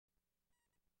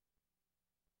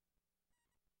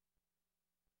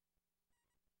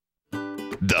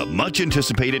The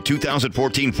much-anticipated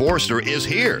 2014 Forester is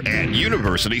here at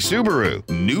University Subaru.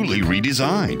 Newly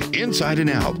redesigned, inside and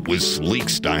out, with sleek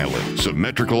styling,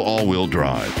 symmetrical all-wheel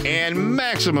drive, and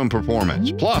maximum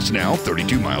performance. Plus now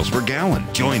 32 miles per gallon.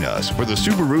 Join us for the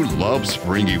Subaru Love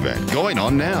Spring event going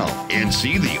on now. And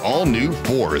see the all-new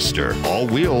Forester.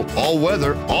 All-wheel,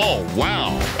 all-weather,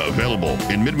 all-wow. Available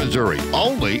in mid-Missouri,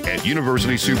 only at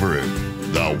University Subaru.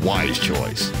 The wise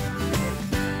choice.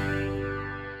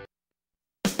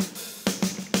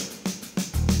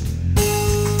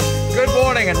 Good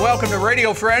morning and welcome to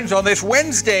Radio Friends on this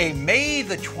Wednesday, May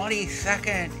the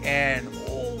 22nd. And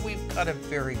we've got a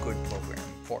very good program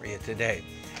for you today.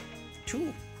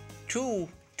 Two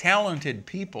talented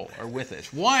people are with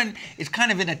us. One is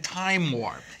kind of in a time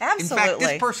warp. Absolutely. In fact,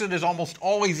 this person is almost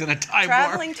always in a time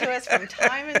Traveling warp. to us from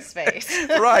time and space.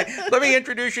 Right. Let me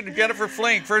introduce you to Jenifer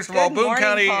Flink. First of all, Good Boone morning,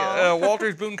 County, Paul.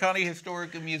 Walters Boone County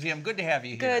Historical Museum. Good to have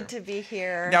you here. Good to be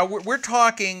here. Now, we're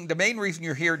talking, the main reason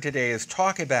you're here today is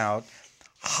talk about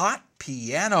hot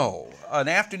piano, an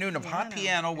afternoon of hot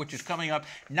piano, which is coming up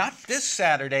not this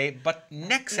Saturday, but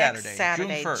next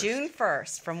Saturday, June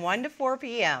 1st, from 1 to 4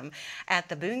 p.m. at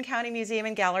the Boone County Museum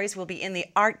and Galleries. We'll be in the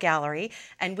art gallery,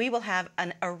 and we will have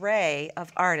an array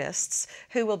of artists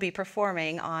who will be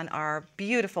performing on our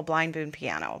beautiful Blind Boone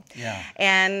piano. Yeah.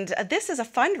 And this is a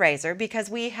fundraiser because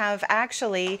we have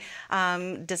actually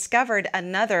discovered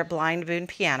another Blind Boone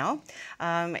piano.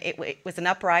 It was an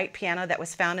upright piano that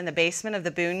was found in the basement of the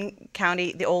Boone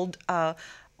County, the old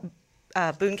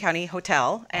Boone County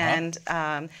Hotel, and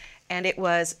it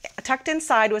was tucked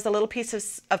inside was a little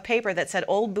piece of paper that said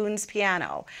 "Old Boone's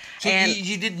Piano." So and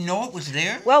you didn't know it was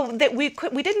there? well, we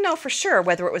didn't know for sure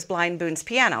whether it was Blind Boone's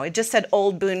piano. It just said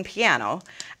 "Old Boone Piano,"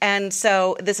 and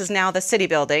so this is now the city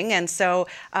building. And so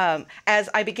as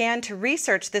I began to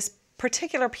research this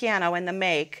particular piano and the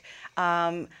make,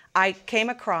 I came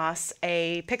across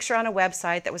a picture on a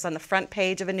website that was on the front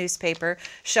page of a newspaper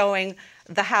showing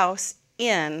the house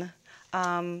in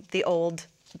the old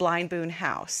Blind Boone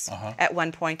house at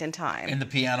one point in time. And the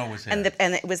piano was there.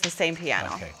 And it was the same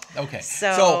piano. Okay.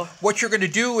 So what you're going to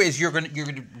do is you're going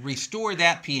to restore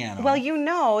that piano. Well, you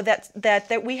know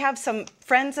that we have some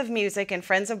friends of music and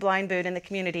friends of Blind Boone in the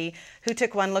community who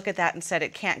took one look at that and said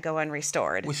it can't go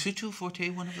unrestored. Was Sutu Forte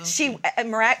one of those? She,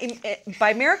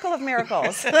 by miracle of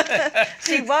miracles,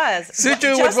 she was.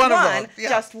 Sutu was one of those. Yeah.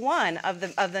 Just one of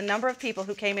the number of people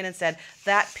who came in and said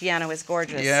that piano is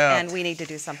gorgeous, and we need to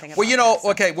do something about it. Well, you know,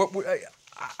 okay.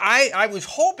 I was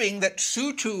hoping that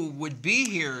Sutu would be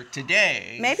here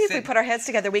today. Maybe if we put our heads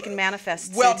together, we can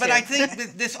manifest. Well, Sutu. but I think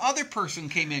that this other person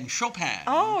came in, Chopin.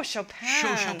 Oh,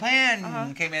 Chopin.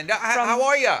 Chopin came in. How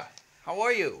are you? How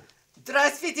are you?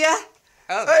 Здравствуйте.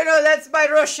 Oh no, that's my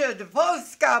Russian.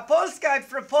 Polska. I'm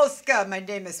from Polska. My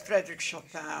name is Frederick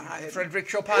Chopin. Frederick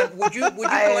Chopin. Would you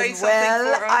play something for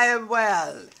us? I am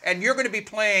well. And you're going to be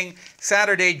playing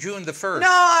Saturday, June the 1st. No,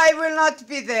 I will not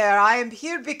be there. I am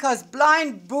here because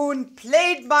Blind Boone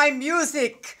played my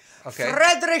music. Okay.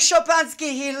 Frederick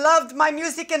Chopinsky, he loved my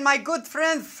music, and my good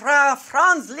friend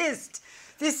Franz Liszt.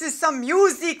 This is some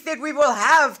music that we will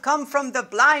have come from the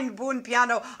Blind Boone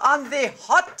piano on the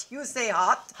hot, you say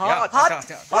hot? Hot.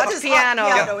 What is piano.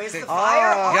 Hot piano? Is the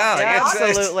fire hot? Yeah,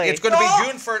 absolutely. It's going to be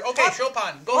June 1st. Okay,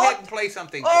 Chopin, go ahead and play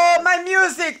something. Oh, my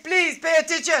music, please pay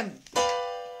attention.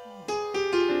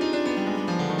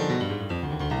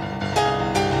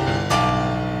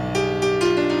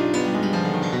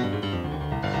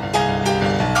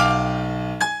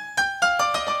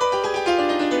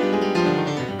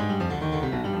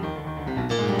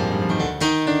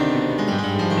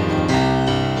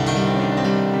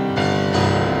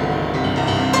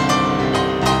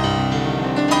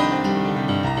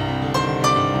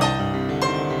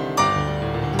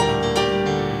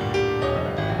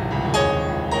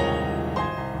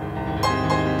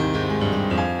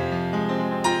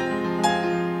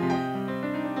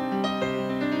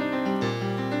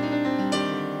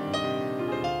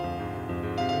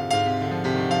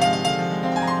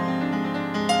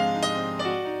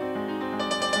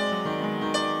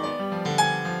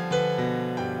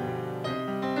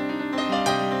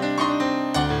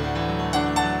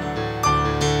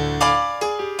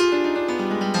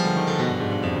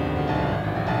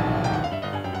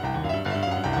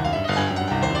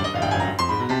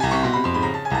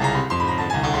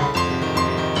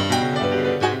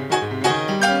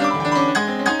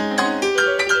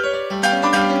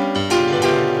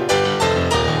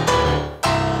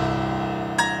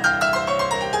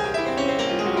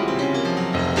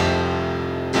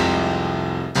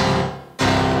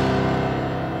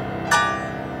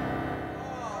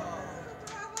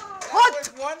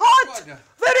 Hot!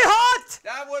 Very hot! best.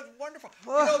 That was wonderful.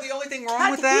 You know the only thing wrong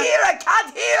Can't with that? hear, I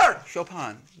can't hear.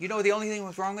 Chopin, you know the only thing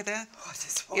was wrong with that?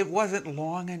 This It wasn't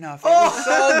long enough. It was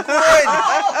so good.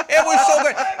 It was so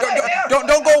good.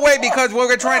 Don't go away because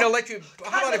we're trying to let you.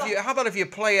 How about if you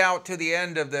play out to the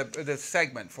end of the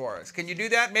segment for us? Can you do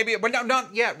that? Maybe. But no,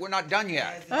 not yet. We're not done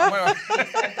yet. Wait for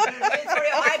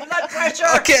your high blood pressure.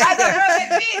 Okay. I don't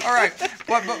know the beat. All right.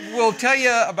 But we'll tell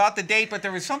you about the date. But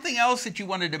there was something else that you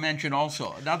wanted to mention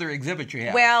also. Another exhibit you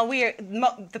have. Well,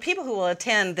 the people who will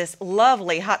attend this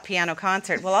lovely hot piano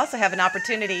concert will also have an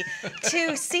opportunity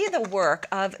to see the work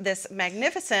of this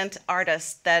magnificent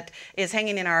artist that is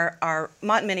hanging in our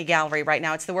Montminy gallery right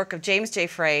now. It's the work of James J.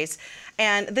 Fraze.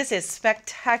 And this is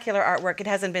spectacular artwork. It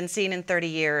hasn't been seen in 30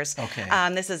 years. Okay.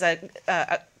 This is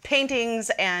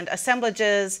paintings and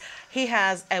assemblages. He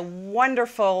has a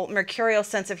wonderful mercurial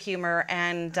sense of humor,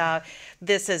 and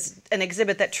this is an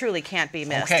exhibit that truly can't be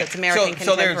missed. Okay. It's American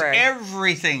So there's contemporary.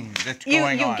 everything that's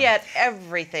going on. You get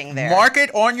everything there. Mark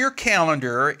it on your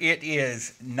calendar. It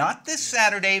is not this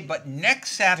Saturday, but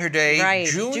next Saturday, Right,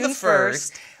 June the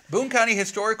 1st. Boone County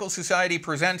Historical Society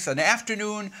presents an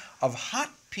afternoon of hot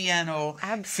piano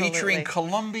Absolutely. featuring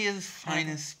Columbia's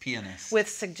finest pianists. With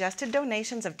suggested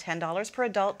donations of $10 per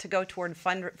adult to go toward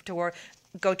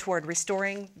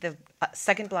restoring the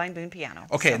second Blind Boone piano.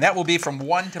 Okay, and that will be from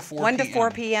 1 to 4 1 p.m. to 4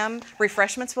 p.m.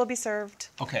 Refreshments will be served.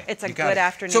 Okay. It's a you got good it.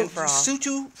 afternoon for all. So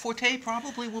Sutu Forte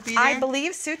probably will be there? I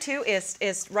believe Sutu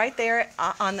is right there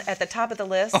at the top of the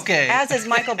list. Okay. As is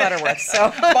Michael Butterworth.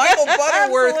 So Michael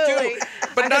Butterworth, Absolutely. too.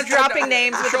 But I'm not just dropping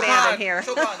names with the band in here.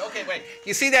 Chopin. Okay, wait.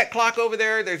 You see that clock over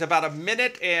there? There's about a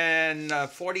minute and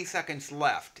 40 seconds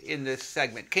left in this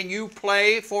segment. Can you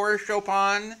play for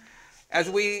Chopin as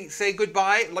we say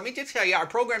goodbye? Let me just tell you, our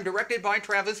program directed by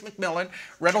Travis McMillan,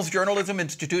 Reynolds Journalism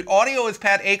Institute. Audio is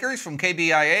Pat Akers from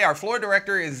KBIA. Our floor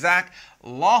director is Zach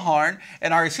Lawhorn.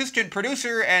 And our assistant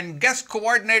producer and guest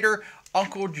coordinator,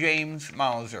 Uncle James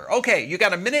Mauser. Okay, you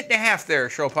got a minute and a half there,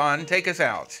 Chopin. Take us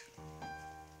out.